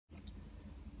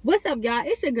What's up, y'all?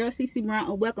 It's your girl CC Brown,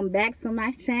 and welcome back to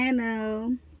my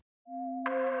channel.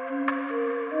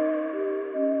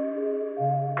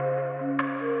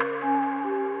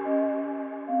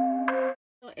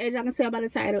 So as y'all can tell by the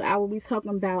title, I will be talking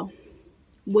about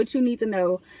what you need to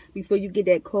know before you get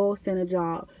that call center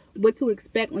job, what to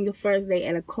expect on your first day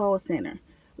at a call center.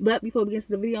 But before we get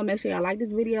into the video, make sure y'all like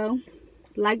this video.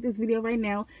 Like this video right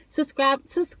now. Subscribe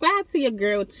to your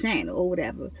girl channel or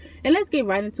whatever. And let's get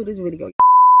right into this video.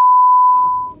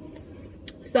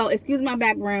 So excuse my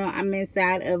background, I'm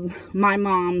inside of my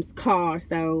mom's car,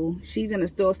 so she's in the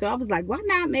store. So I was like, why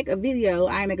not make a video?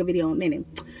 I make a video in a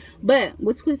minute. But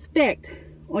what to expect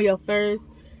on your first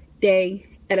day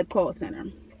at a call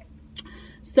center.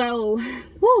 So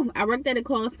I worked at a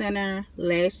call center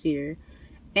last year,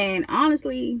 and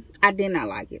honestly, I did not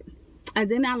like it. I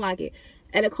did not like it.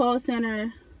 At a call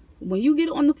center, when you get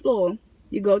on the floor,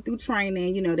 you go through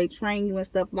training, you know, they train you and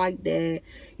stuff like that.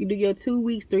 You do your 2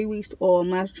 weeks, 3 weeks, or a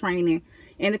month training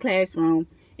in the classroom.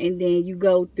 And then you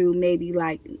go through maybe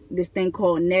like this thing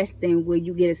called nesting, where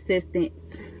you get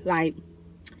assistance like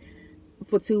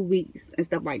for 2 weeks and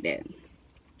stuff like that.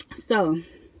 So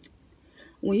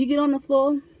when you get on the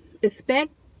floor,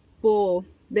 expect to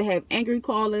have angry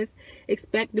callers,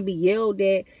 expect to be yelled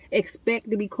at, expect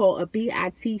to be called a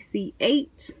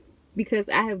bitch, because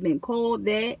I have been called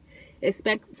that.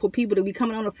 Expect for people to be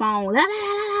coming on the phone, la, la,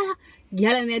 la, la,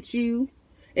 yelling at you.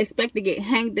 Expect to get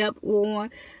hanged up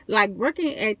on. Like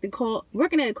working at a call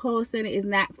center is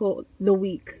not for the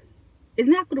weak. It's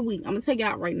not for the weak. I'm gonna tell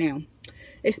y'all right now.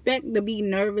 Expect to be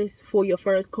nervous for your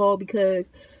first call,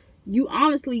 because you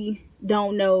honestly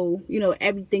don't know, you know,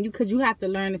 everything. Because you have to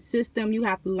learn the system. You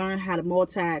have to learn how to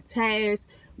multitask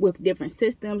with different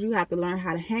systems. You have to learn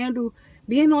how to handle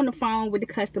being on the phone with the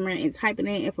customer and typing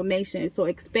in information. So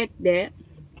expect that.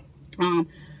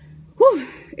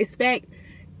 Expect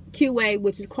QA,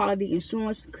 which is quality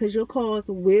assurance, because your calls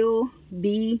will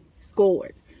be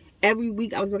scored. Every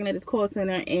week I was working at this call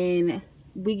center, and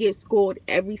we get scored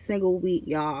every single week,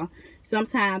 y'all.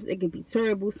 Sometimes it can be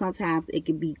terrible, sometimes it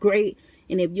can be great.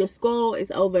 And if your score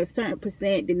is over a certain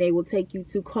percent, then they will take you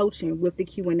to coaching with the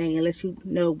Q&A and let you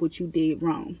know what you did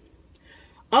wrong.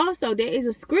 Also, there is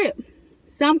a script.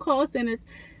 Some call centers,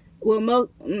 well,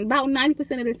 about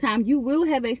 90% of the time, you will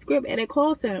have a script at a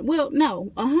call center. Well,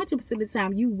 no, 100% of the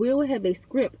time, you will have a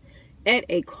script at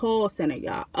a call center,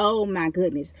 y'all. Oh, my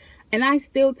goodness. And I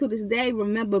still, to this day,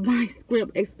 remember my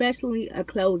script, especially a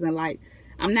closing. Like,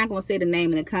 I'm not going to say the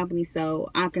name of the company, so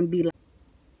I can be like,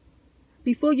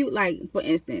 before you, like, for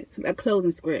instance, a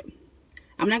closing script.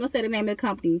 I'm not going to say the name of the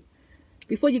company.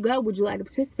 Before you go, would you like to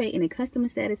participate in a customer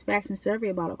satisfaction survey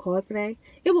about a call today?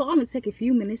 It will only take a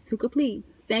few minutes to complete.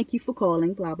 Thank you for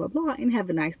calling, blah, blah, blah, and have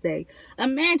a nice day.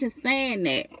 Imagine saying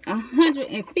that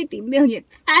 150 million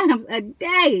times a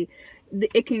day.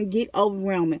 It can get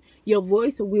overwhelming. Your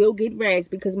voice will get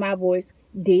raspy, because my voice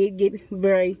did get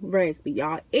very raspy,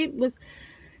 y'all. It was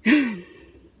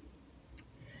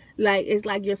like, it's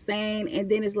like you're saying, and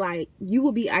then it's like you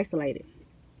will be isolated.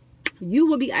 You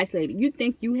will be isolated. You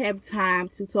think you have time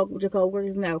to talk with your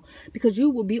coworkers? No, because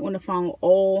you will be on the phone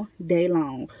all day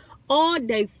long. All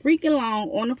day freaking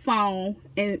long on the phone,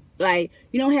 and like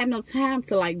you don't have no time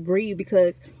to like breathe,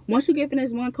 because once you get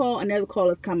finished one call, another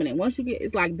call is coming in. Once you get,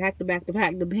 it's like back to back to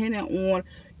back, depending on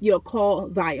your call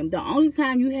volume. The only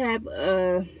time you have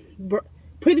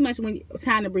pretty much when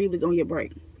time to breathe is on your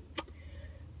break.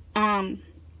 The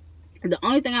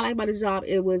only thing I like about this job,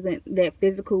 it wasn't that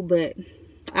physical, but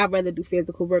I'd rather do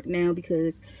physical work now,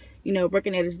 because, you know,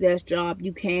 working at a desk job,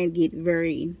 you can get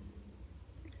very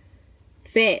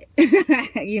fat.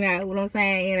 You know what I'm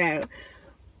saying? You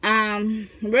know,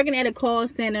 working at a call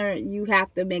center, you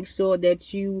have to make sure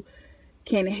that you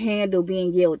can handle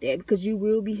being yelled at, because you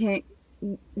will be getting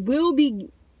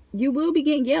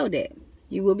yelled at.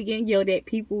 You will be getting yelled at.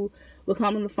 People will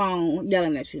come on the phone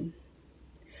yelling at you.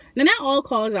 Now, not all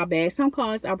calls are bad. Some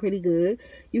calls are pretty good.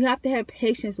 You have to have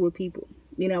patience with people.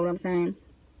 You know what I'm saying?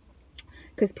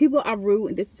 Because people are rude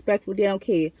and disrespectful. They don't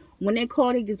care. When they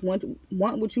call, they just want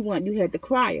what you want. You have the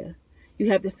crier.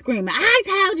 You have the screamer. I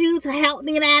told you to help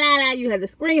me. La, la, la. You have the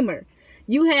screamer.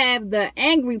 You have the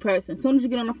angry person as soon as you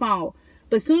get on the phone.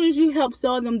 But as soon as you help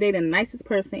solve them, they're the nicest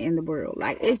person in the world.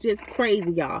 Like, it's just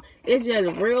crazy, y'all. It's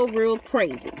just real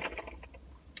crazy.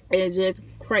 It's just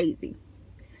crazy.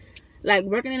 Like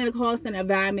working in a call center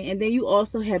environment, and then you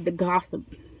also have the gossipers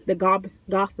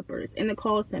in the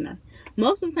call center.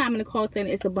 Most of the time in the call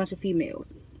center, it's a bunch of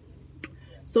females.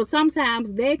 So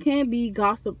sometimes there can be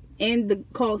gossip in the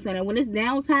call center. When it's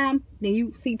downtime, then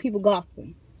you see people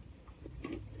gossiping.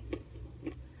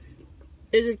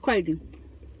 It's just crazy.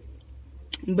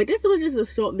 But this was just a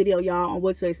short video, y'all, on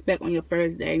what to expect on your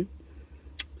first day.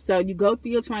 So you go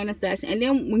through your training session, and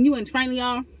then when you in training,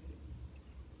 y'all,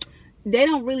 they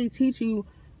don't really teach you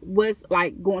what's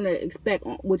like going to expect,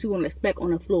 what you're going to expect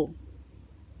on the floor.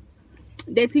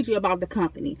 They teach you about the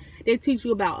company. They teach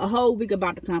you about a whole week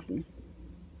about the company,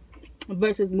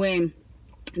 versus when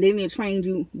they need to train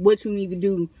you what you need to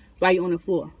do while you're on the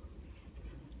floor.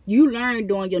 You learn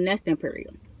during your nesting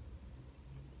period.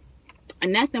 A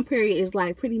nesting period is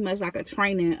like pretty much like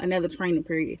another training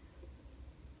period,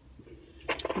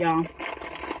 y'all.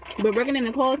 But working in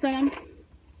the call center,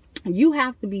 you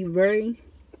have to be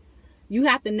you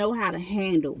have to know how to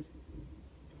handle,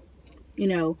 you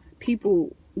know,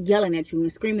 people yelling at you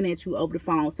and screaming at you over the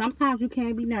phone. Sometimes you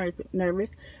can be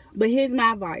nervous, but here's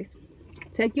my advice.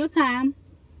 Take your time,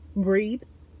 breathe.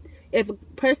 If a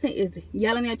person is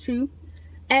yelling at you,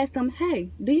 ask them,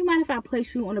 hey, do you mind if I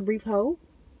place you on a brief hold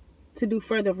to do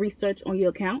further research on your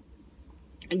account?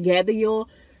 And gather your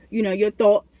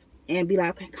thoughts and be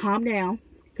like, okay, calm down.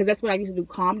 Because that's what I used to do.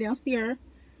 Calm down, Sierra.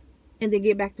 And then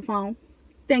get back to the phone.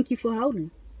 Thank you for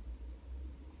holding.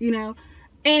 You know,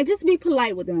 and just be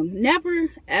polite with them. Never,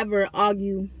 ever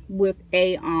argue with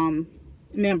a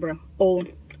member or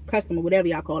customer, whatever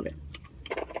y'all call it.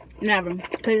 Never.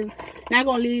 Because it's not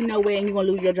going to lead you nowhere and you're going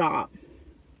to lose your job.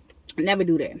 Never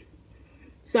do that.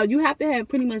 So you have to have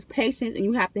pretty much patience, and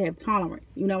you have to have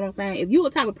tolerance. You know what I'm saying? If you're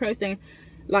the type of person,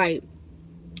 like,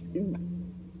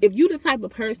 if you're the type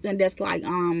of person that's like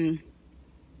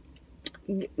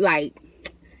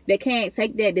they can't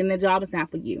take that, then the job is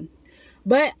not for you.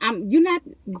 But you're not,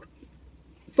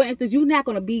 for instance, you're not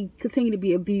going to continue to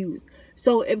be abused.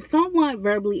 So if someone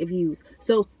verbally abused,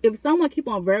 if someone keep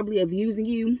on verbally abusing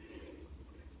you,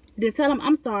 then tell them,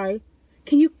 I'm sorry,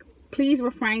 can you please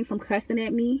refrain from cussing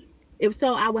at me? If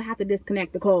so, I would have to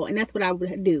disconnect the call, and that's what I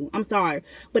would do. I'm sorry,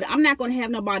 but I'm not going to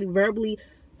have nobody verbally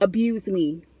abuse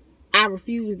me. I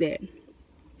refuse that.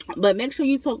 But make sure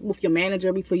you talk with your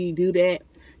manager before you do that,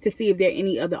 to see if there are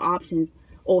any other options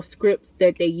or scripts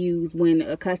that they use when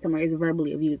a customer is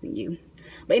verbally abusing you.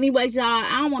 But anyways, y'all,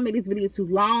 I don't want to make this video too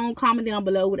long. Comment down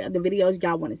below what other videos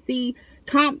y'all want to see.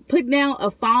 Put down a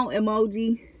phone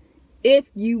emoji if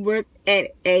you worked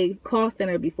at a call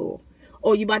center before,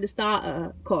 or you about to start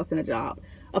a call center job.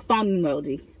 A phone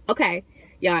emoji. Okay,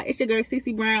 y'all, it's your girl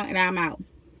CC Brown, and I'm out.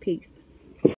 Peace.